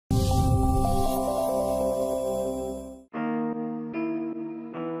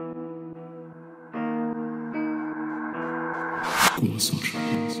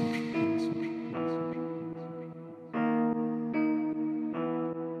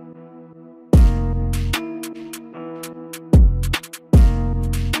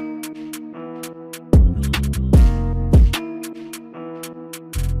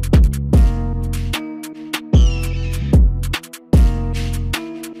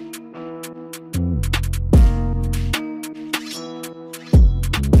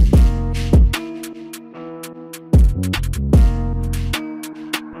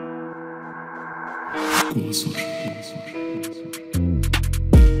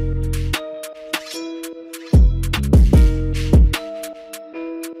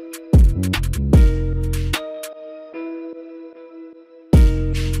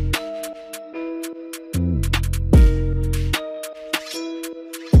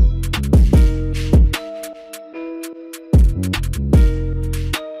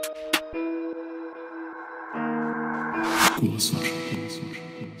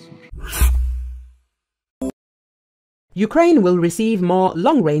Ukraine will receive more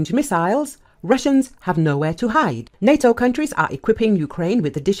long-range missiles. Russians have nowhere to hide. NATO countries are equipping Ukraine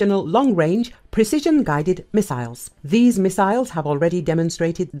with additional long-range, precision-guided missiles. These missiles have already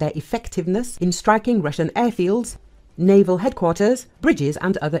demonstrated their effectiveness in striking Russian airfields, naval headquarters, bridges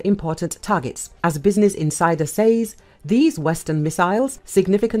and other important targets. As Business Insider says, these Western missiles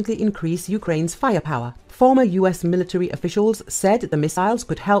significantly increase Ukraine's firepower. Former US military officials said the missiles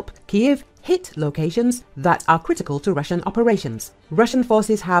could help Kyiv hit locations that are critical to Russian operations. Russian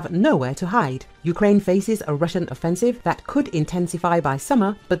forces have nowhere to hide. Ukraine faces a Russian offensive that could intensify by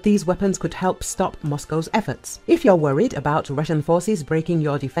summer, but these weapons could help stop Moscow's efforts. If you're worried about Russian forces breaking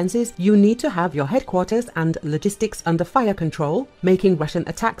your defenses, you need to have your headquarters and logistics under fire control, making Russian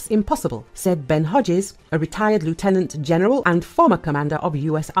attacks impossible, said Ben Hodges, a retired lieutenant general and former commander of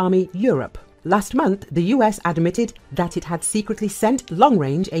US Army Europe. Last month, the US admitted that it had secretly sent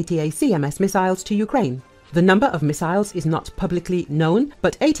long-range ATACMS missiles to Ukraine. The number of missiles is not publicly known,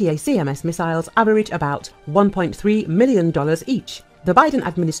 but ATACMS missiles average about $1.3 million each. The Biden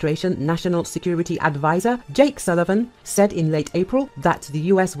administration National Security Advisor Jake Sullivan said in late April that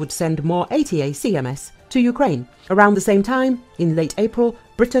the US would send more ATACMS to Ukraine. Around the same time, in late April,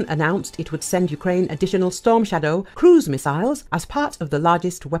 Britain announced it would send Ukraine additional Storm Shadow cruise missiles as part of the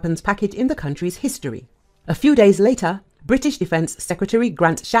largest weapons package in the country's history. A few days later, British Defence Secretary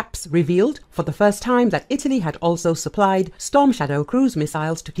Grant Shapps revealed for the first time that Italy had also supplied Storm Shadow cruise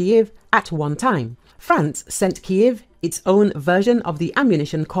missiles to Kyiv at one time. France sent Kyiv its own version of the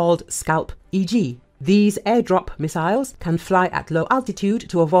ammunition called Scalp EG. These airdrop missiles can fly at low altitude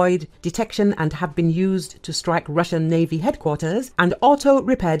to avoid detection and have been used to strike Russian Navy headquarters and auto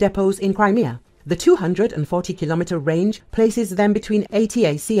repair depots in Crimea. The 240-kilometer range places them between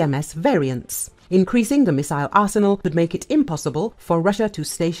ATACMS variants. Increasing the missile arsenal could make it impossible for Russia to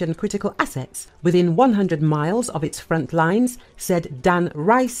station critical assets within 100 miles of its front lines, said Dan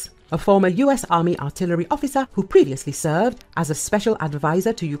Rice, a former US Army artillery officer who previously served as a special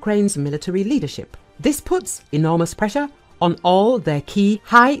advisor to Ukraine's military leadership. This puts enormous pressure on all their key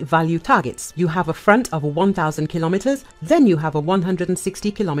high-value targets. You have a front of 1,000 kilometers, then you have a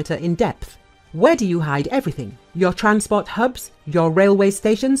 160 kilometer in depth. Where do you hide everything? Your transport hubs, your railway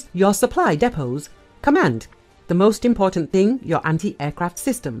stations, your supply depots? Command. The most important thing, your anti-aircraft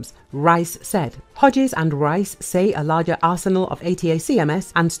systems, Rice said. Hodges and Rice say a larger arsenal of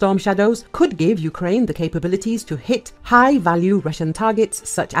ATACMS and Storm Shadows could give Ukraine the capabilities to hit high-value Russian targets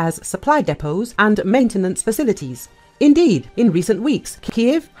such as supply depots and maintenance facilities. Indeed, in recent weeks,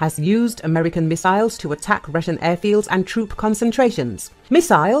 Kiev has used American missiles to attack Russian airfields and troop concentrations.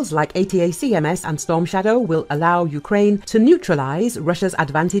 Missiles like ATACMS and Storm Shadow will allow Ukraine to neutralize Russia's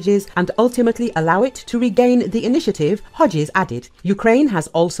advantages and ultimately allow it to regain the initiative, Hodges added. Ukraine has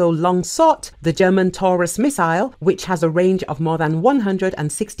also long sought the German Taurus missile, which has a range of more than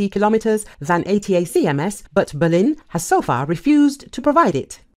 160 kilometers than ATACMS, but Berlin has so far refused to provide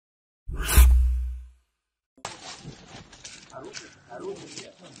it.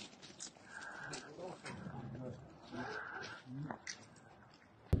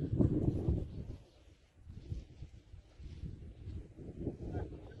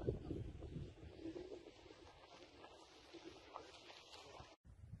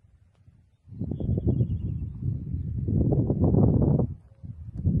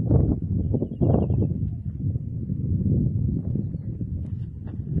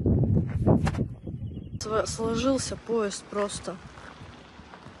 Сложился поезд просто.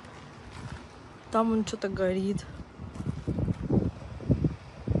 Там он что-то горит.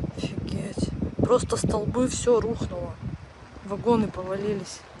 Офигеть. Просто столбы, все рухнуло. Вагоны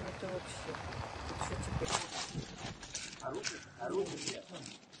повалились. Это вообще. Что теперь?